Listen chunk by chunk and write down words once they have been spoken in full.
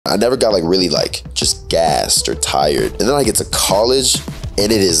I never got like really like just gassed or tired. And then I get to college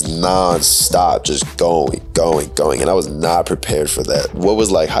and it is non-stop, just going. And I was not prepared for that. What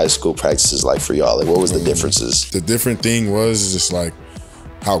was like high school practices like for y'all? Like what was the differences? The different thing was just like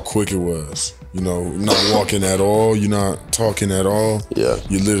how quick it was. You know, not walking at all, you're not talking at all. Yeah.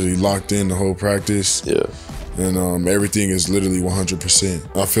 You're literally locked in the whole practice. Yeah. And everything is literally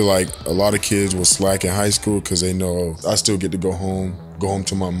 100%. I feel like a lot of kids will slack in high school because they know I still get to go home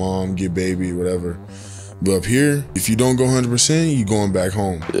to my mom, get baby, whatever. But up here, if you don't go 100%, you're going back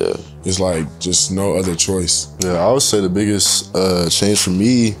home. Yeah. It's like just no other choice. Yeah, I would say the biggest change for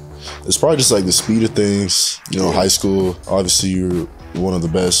me is probably just like the speed of things. You know, high school, obviously you're one of the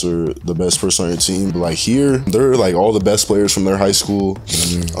best or the best person on your team. But like here, they're like all the best players from their high school.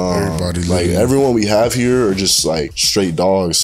 Everybody, like everyone we have here are just like straight dogs.